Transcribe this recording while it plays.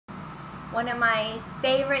One of my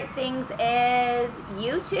favorite things is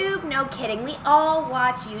YouTube. No kidding, we all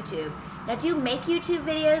watch YouTube. Now, do you make YouTube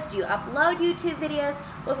videos? Do you upload YouTube videos?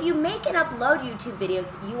 Well, if you make and upload YouTube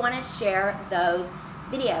videos, you want to share those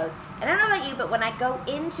videos. And I don't know about you, but when I go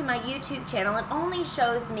into my YouTube channel, it only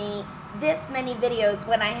shows me this many videos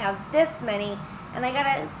when I have this many, and I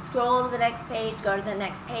gotta scroll to the next page, go to the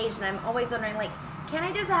next page, and I'm always wondering, like, can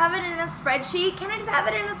I just have it in a spreadsheet? Can I just have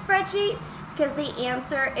it in a spreadsheet? Because the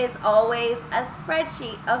answer is always a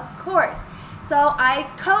spreadsheet, of course. So I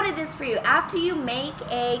coded this for you. After you make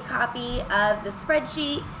a copy of the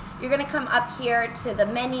spreadsheet, you're gonna come up here to the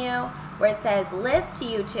menu where it says List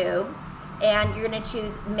YouTube, and you're gonna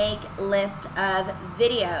choose Make List of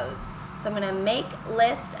Videos. So I'm gonna make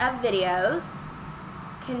list of videos,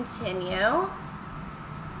 continue.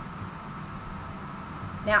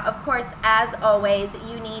 Now, of course, as always,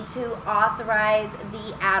 you need to authorize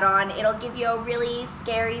the add-on. It'll give you a really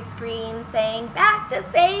scary screen saying back to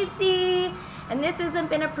safety. And this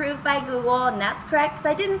hasn't been approved by Google, and that's correct because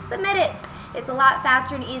I didn't submit it. It's a lot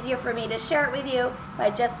faster and easier for me to share it with you if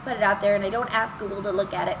I just put it out there and I don't ask Google to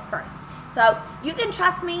look at it first. So you can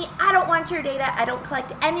trust me, I don't want your data. I don't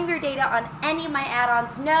collect any of your data on any of my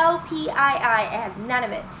add-ons. No PII, I have none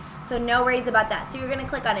of it. So no worries about that. So you're gonna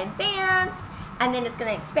click on Advanced, and then it's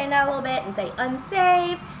gonna expand out a little bit and say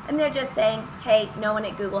Unsafe, and they're just saying, hey, no one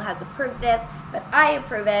at Google has approved this, but I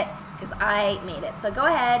approve it because I made it. So go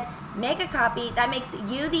ahead, make a copy. That makes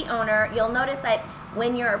you the owner. You'll notice that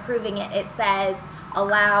when you're approving it, it says,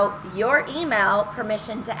 allow your email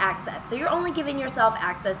permission to access. So you're only giving yourself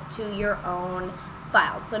access to your own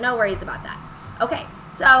files. So no worries about that. Okay,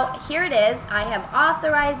 so here it is. I have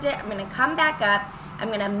authorized it. I'm gonna come back up. I'm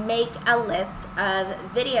gonna make a list of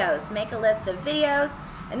videos. Make a list of videos,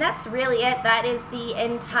 and that's really it. That is the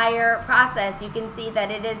entire process. You can see that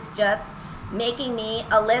it is just making me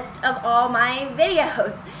a list of all my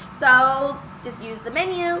videos. So just use the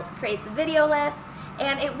menu, creates a video list,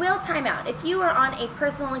 and it will time out. If you are on a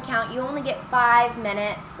personal account, you only get 5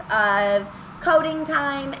 minutes of coding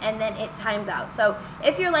time, and then it times out. So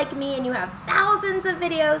if you're like me and you have thousands of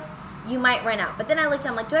videos, you might run out. But then I looked,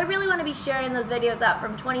 I'm like, do I really want to be sharing those videos out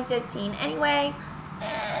from 2015 anyway?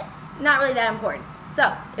 Not really that important.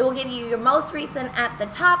 So it will give you your most recent at the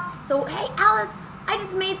top. So, hey, Alice, I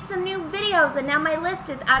just made some new videos and now my list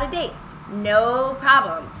is out of date. No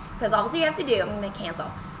problem, because all you have to do, I'm going to cancel,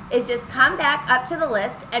 is just come back up to the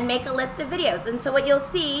list and make a list of videos. And so what you'll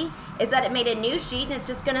see is that it made a new sheet and it's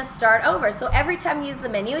just gonna start over. So every time you use the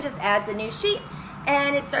menu, it just adds a new sheet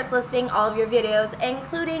and it starts listing all of your videos,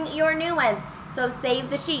 including your new ones. So save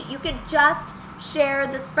the sheet. You could just share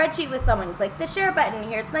the spreadsheet with someone. Click the share button,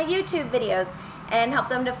 here's my YouTube videos, and help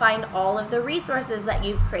them to find all of the resources that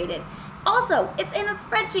you've created. Also, it's in a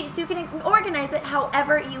spreadsheet, so you can organize it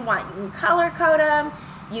however you want. You can color code them,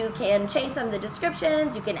 you can change some of the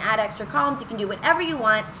descriptions, you can add extra columns, you can do whatever you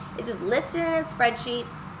want. It's just listed in a spreadsheet,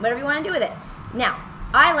 whatever you want to do with it. Now,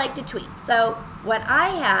 I like to tweet. So what I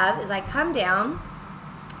have is I come down,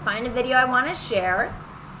 find a video I want to share,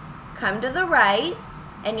 come to the right,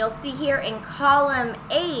 and you'll see here in column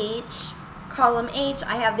H,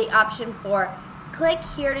 I have the option for click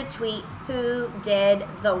here to tweet who did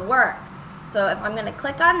the work. So if I'm going to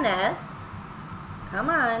click on this, come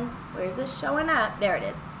on, where's this showing up? There it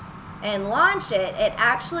is. And launch it, it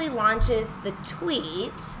actually launches the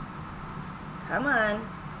tweet. Come on.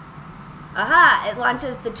 Aha, it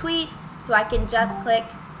launches the tweet, so I can just click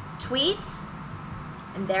tweet,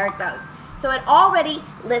 and there it goes. So it already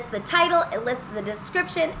lists the title, it lists the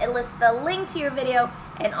description, it lists the link to your video,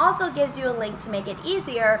 and also gives you a link to make it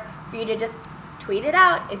easier for you to just tweet it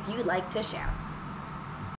out if you'd like to share.